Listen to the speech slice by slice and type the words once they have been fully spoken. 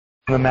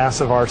the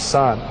mass of our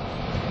sun.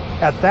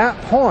 At that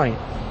point,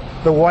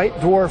 the white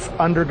dwarf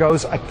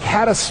undergoes a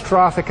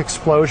catastrophic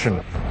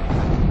explosion,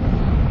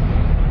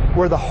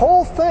 where the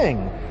whole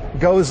thing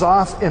goes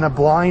off in a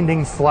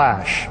blinding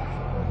flash,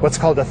 what's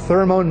called a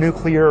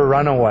thermonuclear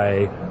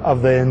runaway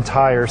of the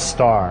entire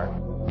star.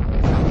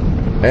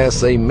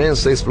 Essa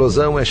imensa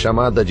explosão é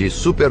chamada de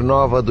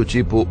supernova do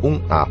tipo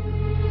 1A.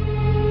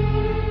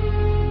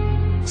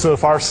 So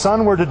if our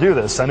sun were to do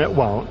this, and it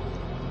won't,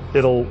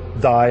 it'll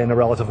die in a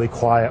relatively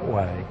quiet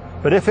way.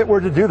 But if it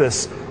were to do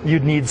this,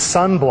 you'd need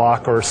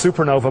sunblock or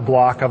supernova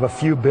block of a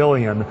few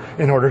billion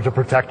in order to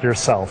protect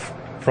yourself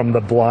from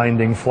the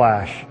blinding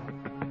flash.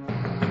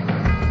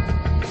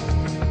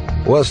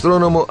 O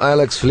astrônomo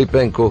Alex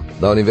Flipenko,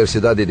 da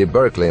Universidade de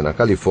Berkeley, na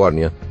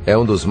Califórnia, é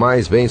um dos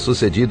mais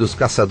bem-sucedidos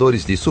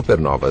caçadores de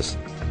supernovas.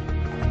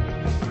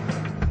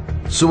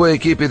 Sua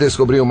equipe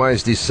descobriu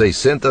mais de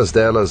 600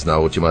 delas na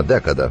última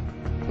década.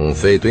 Um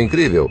feito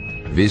incrível,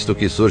 visto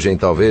que surgem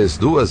talvez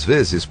 2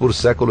 vezes por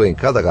século em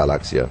cada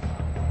galáxia.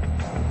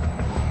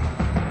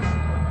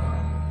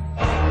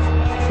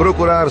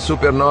 Procurar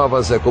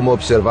supernovas é como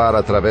observar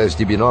através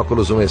de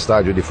binóculos um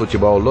estádio de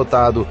futebol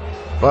lotado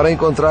para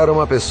encontrar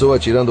uma pessoa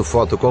tirando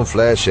foto com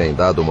flecha em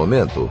dado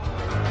momento.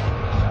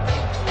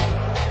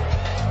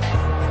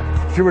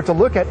 If you were to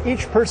look at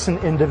each person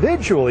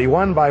individually,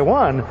 one by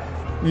one,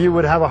 you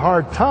would have a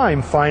hard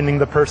time finding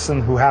the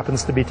person who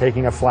happens to be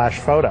taking a flash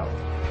photo.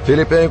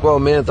 Filipenko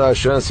aumenta as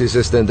chances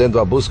estendendo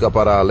a busca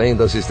para além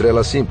das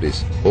estrelas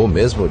simples, ou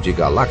mesmo de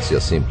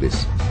galáxias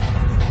simples.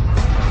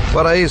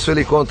 Para isso,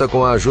 ele conta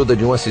com a ajuda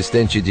de um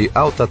assistente de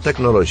alta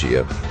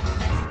tecnologia.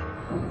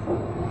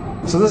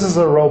 So this is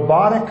a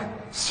robotic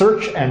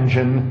search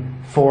engine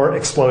for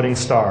exploding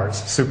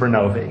stars,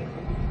 supernovae.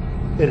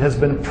 It has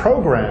been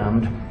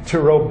programmed to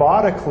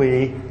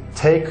robotically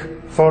take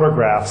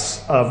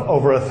photographs of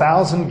over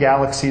 1,000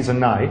 galaxies a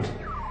night,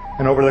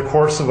 and over the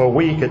course of a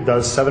week it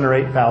does 7,000 or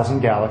 8,000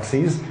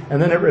 galaxies,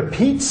 and then it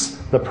repeats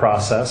the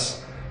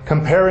process,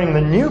 comparing the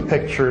new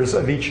pictures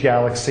of each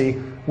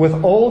galaxy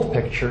with old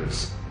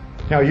pictures.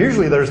 Now,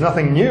 usually there's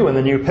nothing new in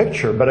the new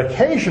picture, but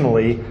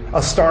occasionally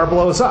a star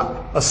blows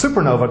up, a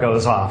supernova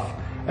goes off,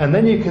 and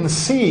then you can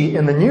see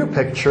in the new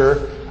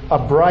picture a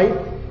bright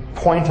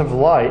point of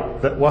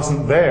light that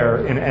wasn't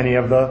there in any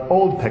of the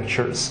old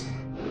pictures.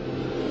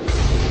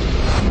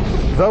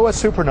 Though a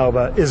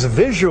supernova is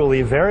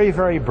visually very,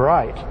 very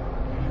bright,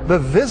 the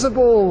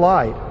visible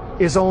light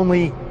is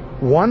only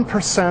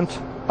 1%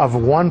 of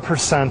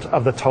 1%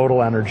 of the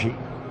total energy,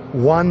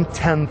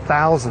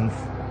 1/10,000th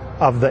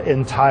of the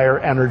entire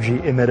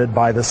energy emitted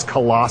by this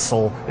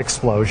colossal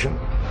explosion.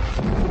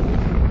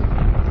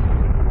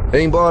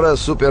 Embora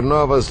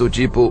supernovas do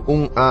tipo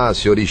 1A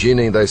se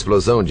originem da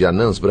explosão de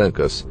anãs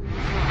brancas,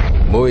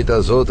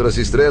 muitas outras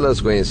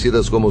estrelas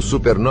conhecidas como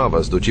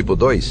supernovas do tipo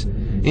 2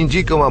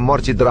 indicam a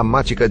morte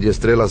dramática de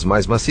estrelas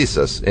mais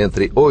maciças,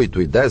 entre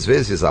 8 e 10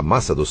 vezes a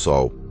massa do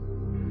Sol.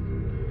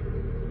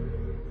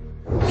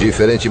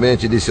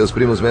 Diferentemente de seus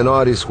primos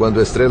menores,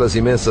 quando estrelas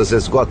imensas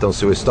esgotam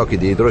seu estoque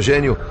de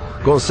hidrogênio,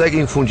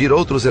 conseguem fundir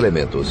outros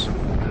elementos.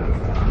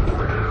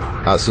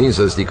 As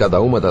cinzas de cada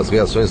uma das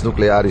reações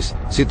nucleares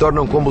se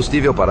tornam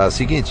combustível para a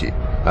seguinte,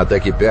 até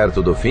que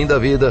perto do fim da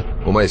vida,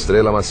 uma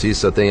estrela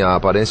maciça tem a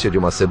aparência de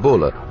uma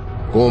cebola,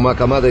 com uma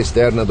camada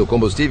externa do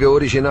combustível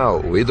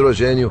original, o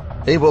hidrogênio,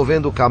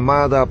 envolvendo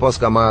camada após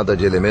camada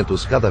de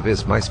elementos cada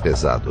vez mais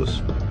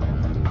pesados.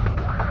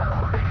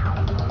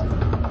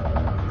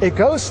 It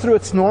goes through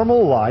its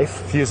normal life,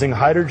 fusing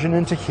hydrogen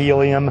into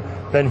helium,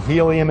 then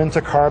helium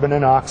into carbon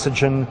and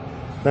oxygen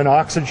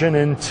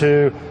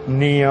into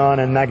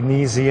neon and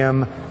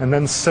magnesium, and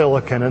then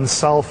silicon and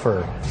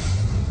sulfur.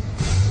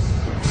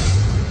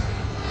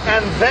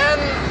 And then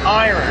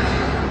iron.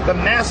 The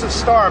massive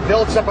star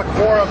builds up a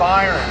core of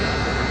iron.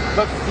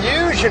 But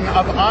fusion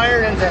of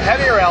iron into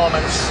heavier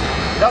elements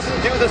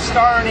doesn't do the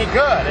star any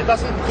good. It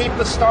doesn't keep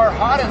the star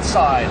hot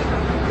inside,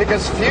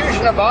 because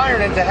fusion of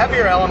iron into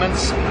heavier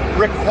elements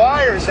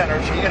requires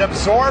energy. It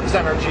absorbs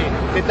energy.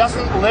 It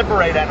doesn't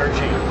liberate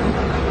energy.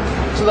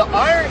 So the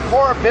iron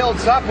core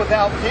builds up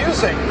without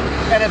fusing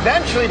and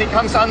eventually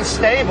becomes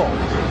unstable.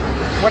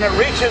 When it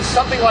reaches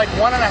something like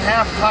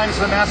 1.5 times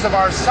the mass of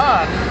our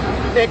sun,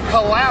 it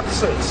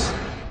collapses.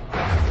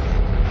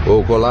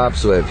 O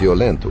colapso é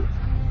violento.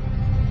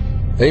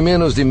 Em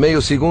menos de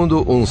meio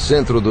segundo, um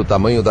centro do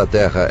tamanho da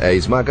Terra é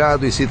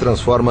esmagado e se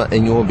transforma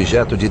em um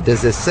objeto de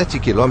 17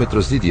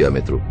 quilômetros de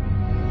diâmetro.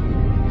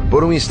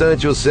 Por um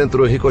instante, o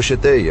centro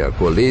ricocheteia,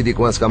 colide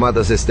com as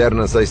camadas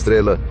externas da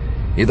estrela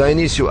e dá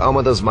início a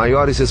uma das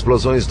maiores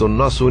explosões do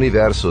nosso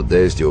universo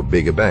desde o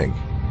Big Bang.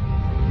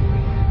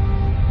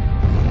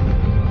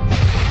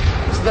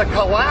 The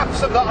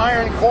collapse of the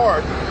iron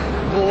core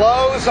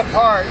blows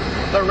apart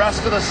the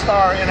rest of the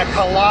star in a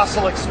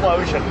colossal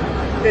explosion.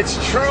 It's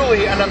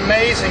truly an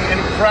amazing,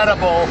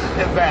 incredible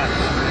event.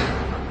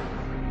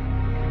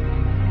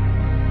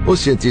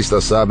 Os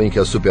cientistas sabem que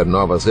as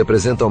supernovas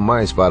representam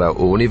mais para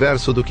o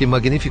universo do que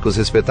magníficos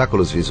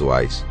espetáculos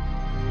visuais.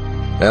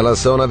 Elas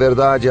são, na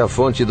verdade, a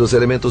fonte dos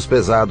elementos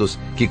pesados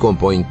que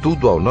compõem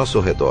tudo ao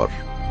nosso redor.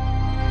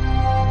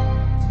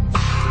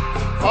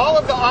 All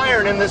of the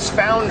iron in this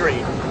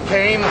foundry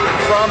came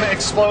from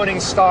exploding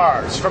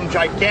stars, from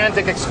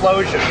gigantic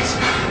explosions.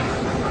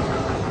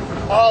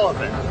 All of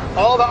it.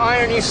 All the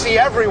iron you see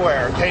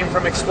everywhere came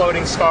from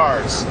exploding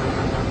stars.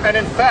 And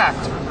in fact,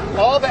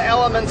 all the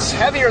elements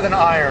heavier than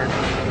iron,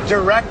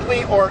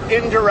 directly or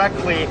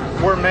indirectly,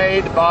 were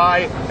made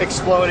by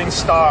exploding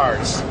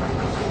stars.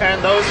 And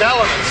those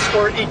elements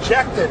were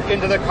ejected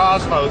into the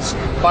cosmos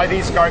by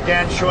these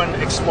gargantuan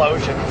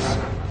explosions.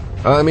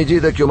 À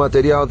medida que o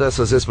material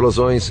dessas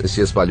explosões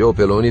se espalhou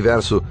pelo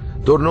universo,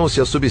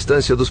 tornou-se a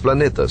substância dos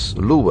planetas,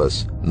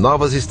 luas,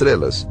 novas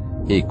estrelas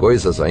e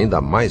coisas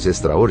ainda mais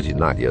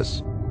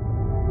extraordinárias.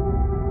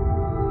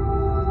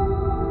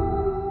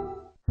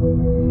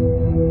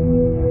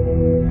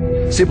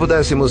 Se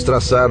pudéssemos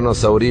traçar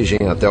nossa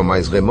origem até o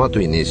mais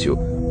remoto início,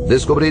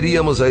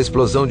 descobriríamos a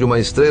explosão de uma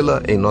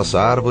estrela em nossa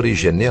árvore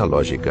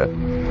genealógica.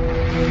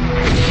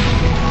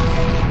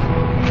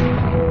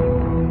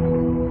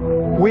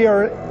 We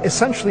are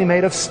essentially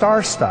made of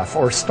star stuff,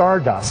 or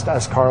stardust,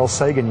 as Carl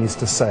Sagan used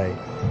to say.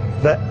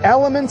 The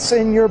elements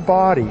in your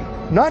body,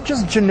 not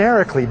just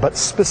generically, but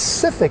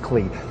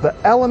specifically, the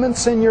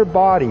elements in your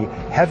body,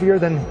 heavier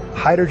than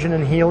hydrogen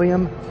and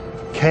helium,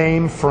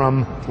 came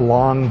from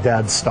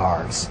long-dead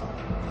stars.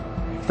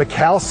 The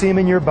calcium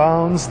in your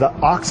bones, the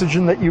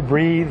oxygen that you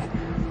breathe,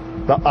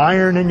 the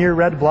iron in your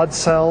red blood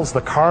cells,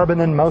 the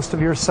carbon in most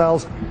of your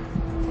cells,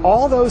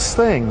 all those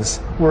things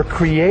were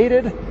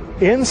created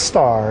in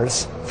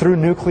stars through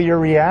nuclear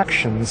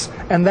reactions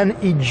and then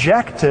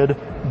ejected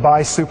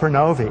by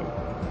supernovae.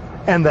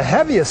 And the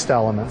heaviest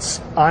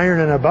elements, iron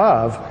and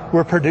above,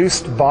 were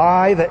produced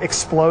by the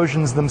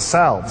explosions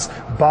themselves,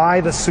 by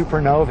the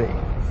supernovae.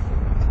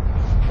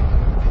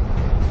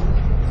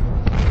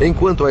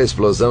 Enquanto a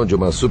explosão de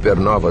uma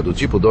supernova do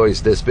tipo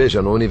 2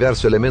 despeja no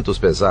universo elementos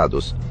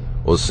pesados,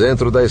 o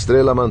centro da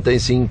estrela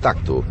mantém-se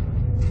intacto.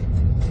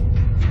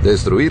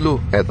 Destruí-lo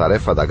é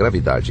tarefa da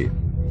gravidade.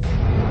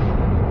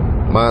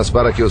 Mas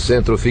para que o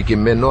centro fique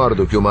menor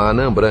do que uma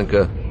anã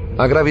branca,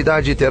 a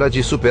gravidade terá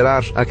de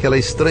superar aquela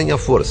estranha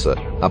força,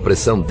 a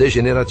pressão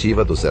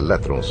degenerativa dos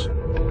elétrons.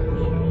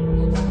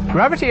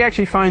 Gravity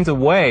actually finds a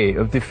way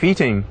of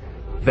defeating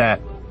that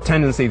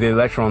tendency the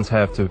electrons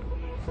have to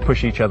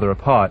push each other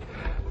apart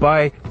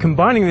by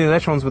combining the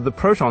electrons with the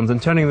protons and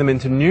turning them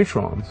into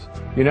neutrons.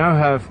 You now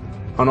have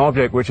an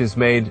object which is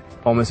made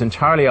almost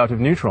entirely out of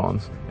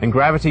neutrons, and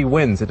gravity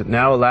wins. It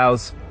now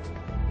allows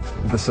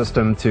the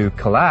system to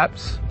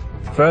collapse.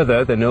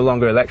 Further, there are no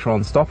longer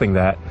electrons stopping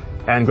that,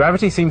 and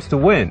gravity seems to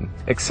win,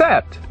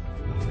 except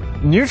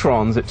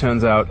neutrons, it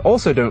turns out,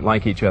 also don't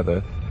like each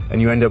other,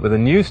 and you end up with a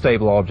new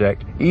stable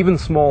object, even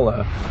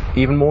smaller,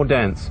 even more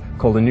dense,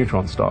 called a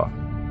neutron star.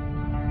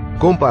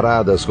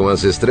 Comparadas com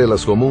as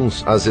estrelas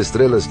comuns, as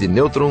estrelas de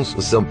nêutrons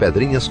são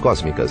pedrinhas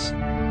cósmicas.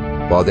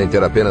 Podem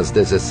ter apenas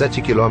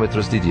 17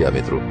 quilômetros de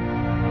diâmetro.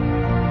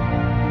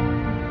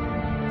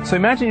 So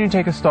imagine you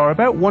take a star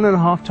about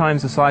 1.5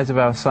 times the size of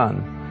our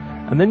sun,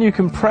 and then you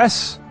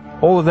compress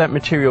all of that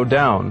material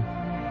down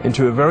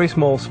into a very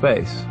small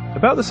space,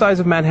 about the size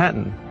of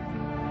Manhattan.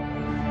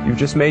 You've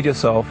just made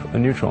yourself a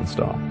neutron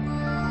star.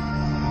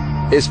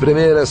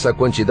 Espremer essa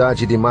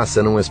quantidade de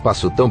massa num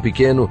espaço tão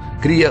pequeno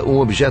cria um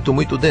objeto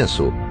muito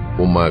denso.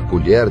 Uma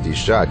colher de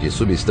chá de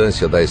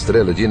substância da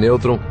estrela de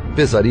nêutron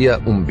pesaria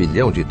 1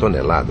 bilhão de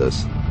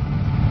toneladas.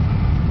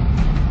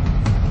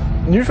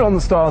 Neutron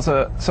stars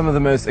are some of the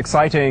most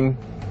exciting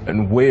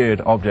and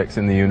weird objects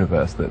in the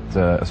universe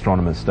that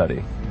astronomers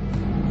study.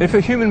 If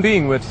a human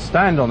being were to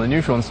stand on a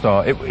neutron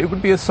star, it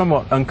would be a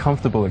somewhat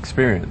uncomfortable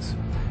experience.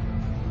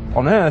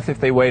 On Earth, if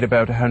they weighed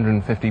about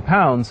 150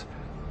 pounds,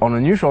 on a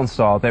neutron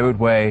star they would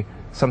weigh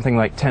something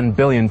like 10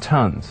 billion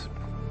tons.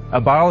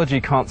 Our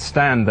biology can't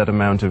stand that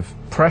amount of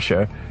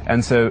pressure,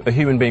 and so a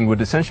human being would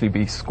essentially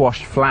be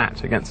squashed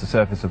flat against the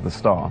surface of the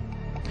star.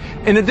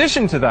 In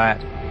addition to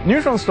that,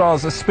 neutron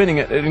stars are spinning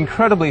at an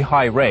incredibly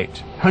high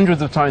rate,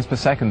 hundreds of times per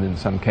second in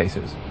some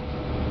cases.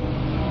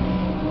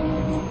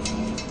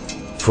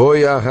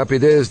 Foi a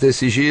rapidez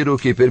desse giro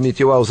que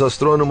permitiu aos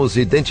astrônomos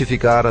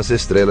identificar as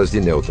estrelas de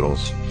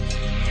nêutrons.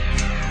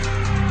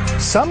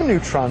 Some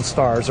neutron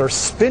stars are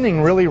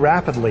spinning really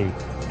rapidly,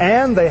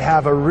 and they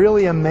have a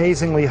really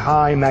amazingly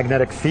high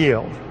magnetic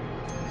field.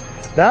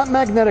 That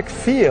magnetic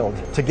field,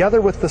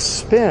 together with the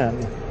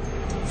spin,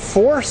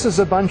 forces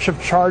a bunch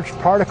of charged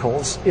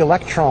particles,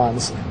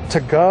 electrons,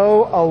 to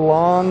go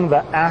along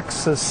the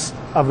axis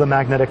of the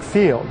magnetic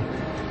field.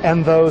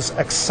 And those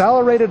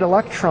accelerated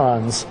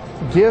electrons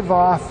give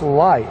off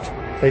light.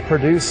 They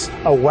produce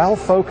a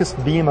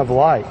well-focused beam of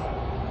light.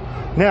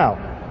 Now,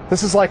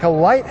 this is like a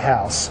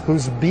lighthouse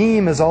whose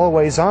beam is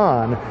always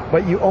on,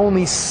 but you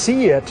only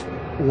see it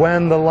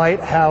when the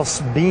lighthouse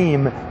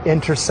beam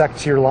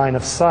intersects your line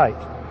of sight.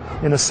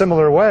 In a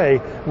similar way,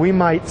 we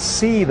might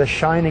see the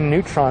shining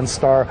neutron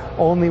star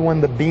only when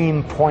the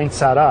beam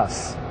points at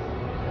us.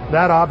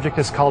 That object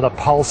is called a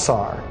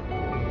pulsar.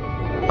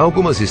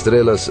 Algumas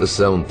estrelas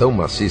são tão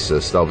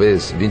maciças,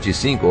 talvez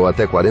 25 ou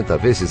até 40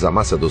 vezes a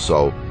massa do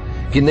Sol,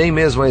 que nem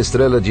mesmo a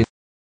estrela de